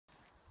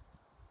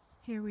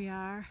Here we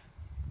are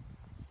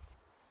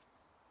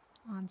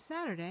on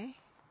Saturday.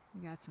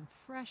 We got some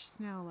fresh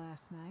snow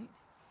last night.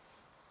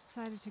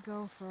 Decided to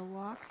go for a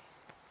walk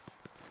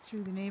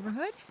through the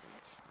neighborhood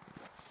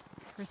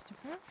with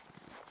Christopher.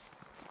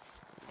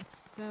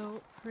 It's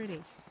so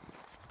pretty.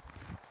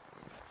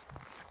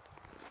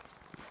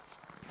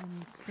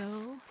 And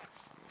so,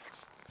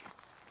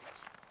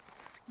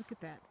 look at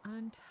that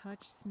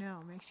untouched snow.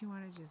 Makes you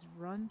want to just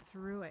run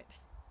through it.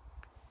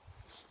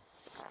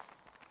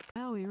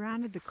 Well, we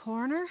rounded the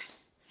corner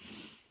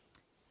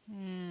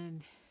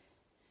and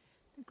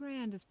the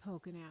Grand is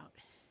poking out.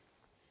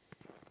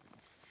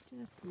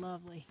 Just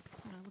lovely.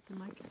 Looking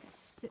like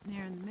sitting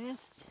there in the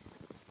mist.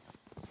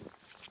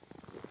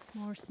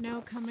 More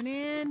snow coming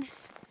in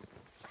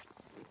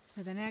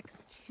for the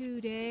next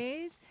 2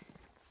 days.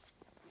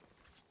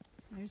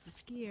 There's the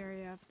ski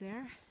area up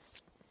there.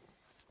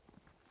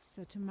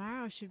 So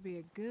tomorrow should be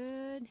a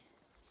good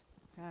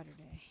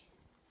Saturday.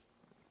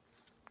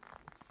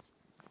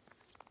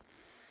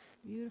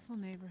 Beautiful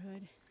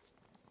neighborhood.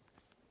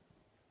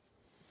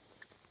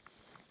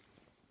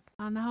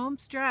 On the home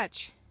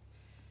stretch.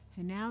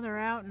 And now they're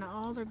out in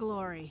all their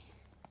glory.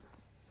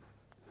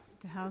 It's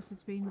the house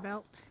that's being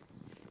built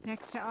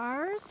next to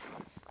ours.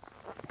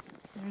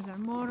 There's our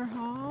motor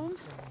home.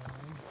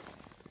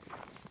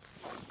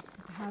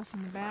 The house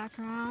in the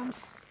background.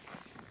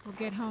 We'll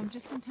get home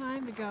just in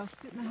time to go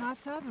sit in the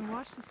hot tub and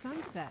watch the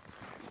sunset.